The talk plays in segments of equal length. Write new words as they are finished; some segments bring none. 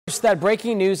That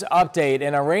breaking news update: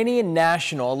 an Iranian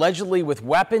national allegedly with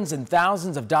weapons and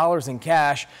thousands of dollars in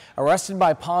cash arrested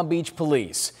by Palm Beach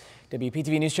police.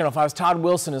 WPTV News Channel 5's Todd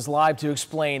Wilson is live to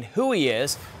explain who he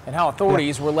is and how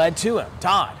authorities were led to him.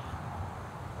 Todd.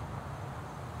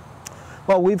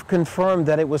 Well, we've confirmed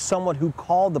that it was someone who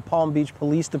called the Palm Beach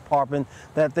Police Department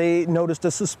that they noticed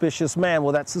a suspicious man.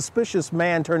 Well, that suspicious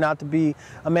man turned out to be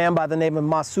a man by the name of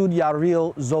Masoud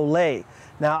Yaril Zoleh.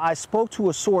 Now, I spoke to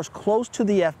a source close to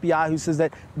the FBI who says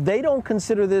that they don't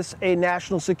consider this a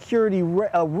national security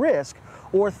risk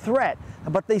or threat,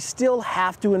 but they still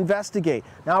have to investigate.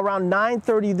 Now, around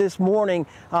 9:30 this morning,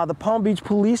 the Palm Beach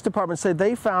Police Department said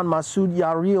they found Masoud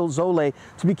Yaril Zoleh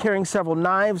to be carrying several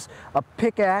knives, a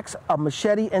pickaxe, a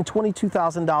machete, and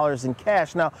 $22,000 in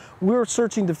cash. Now, we're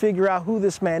searching to figure out who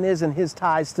this man is and his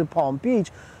ties to Palm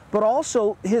Beach. But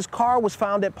also, his car was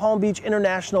found at Palm Beach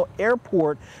International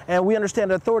Airport, and we understand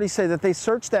that authorities say that they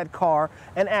searched that car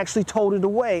and actually towed it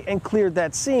away and cleared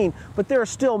that scene. But there are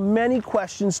still many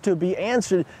questions to be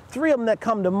answered. Three of them that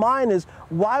come to mind is,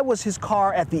 why was his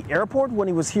car at the airport when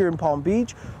he was here in Palm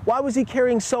Beach? Why was he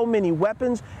carrying so many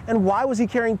weapons? And why was he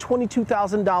carrying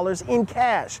 $22,000 in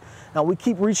cash? Now, we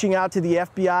keep reaching out to the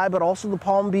FBI, but also the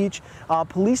Palm Beach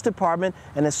Police Department,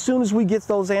 and as soon as we get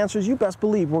those answers, you best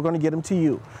believe we're going to get them to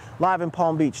you. Live in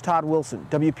Palm Beach, Todd Wilson,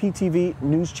 WPTV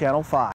News Channel 5.